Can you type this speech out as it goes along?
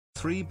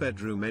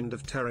3-bedroom end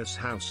of terrace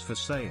house for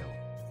sale.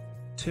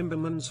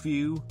 Timbermans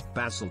View,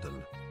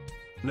 Basildon.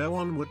 No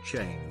onward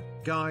chain.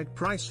 Guide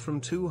price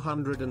from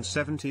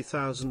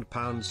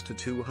 £270,000 to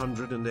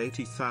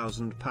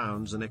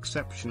 £280,000. An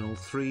exceptional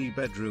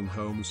 3-bedroom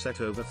home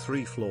set over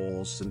 3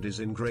 floors and is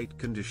in great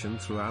condition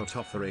throughout,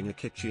 offering a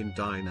kitchen,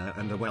 diner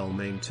and a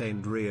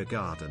well-maintained rear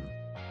garden.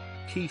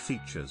 Key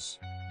features: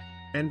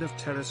 end of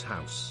terrace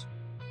house,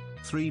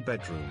 3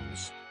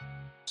 bedrooms,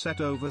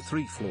 set over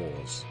 3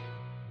 floors,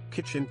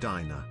 kitchen,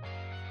 diner,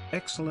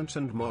 excellent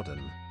and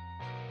modern,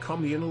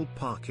 communal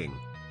parking,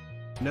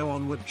 no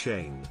onward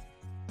chain,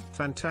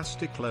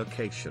 fantastic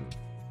location,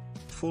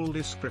 full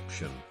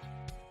description,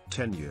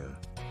 tenure,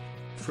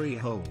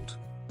 freehold.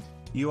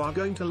 You are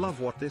going to love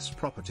what this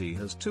property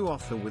has to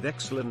offer, with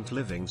excellent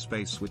living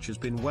space which has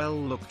been well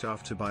looked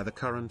after by the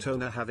current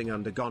owner, having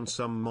undergone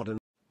some modern.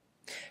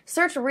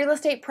 Search real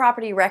estate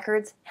property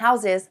records,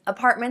 houses,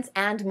 apartments,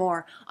 and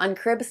more on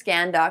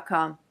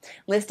cribscan.com.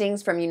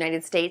 Listings from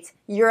United States,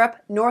 Europe,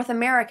 North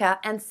America,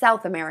 and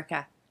South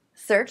America.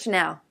 Search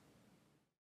now.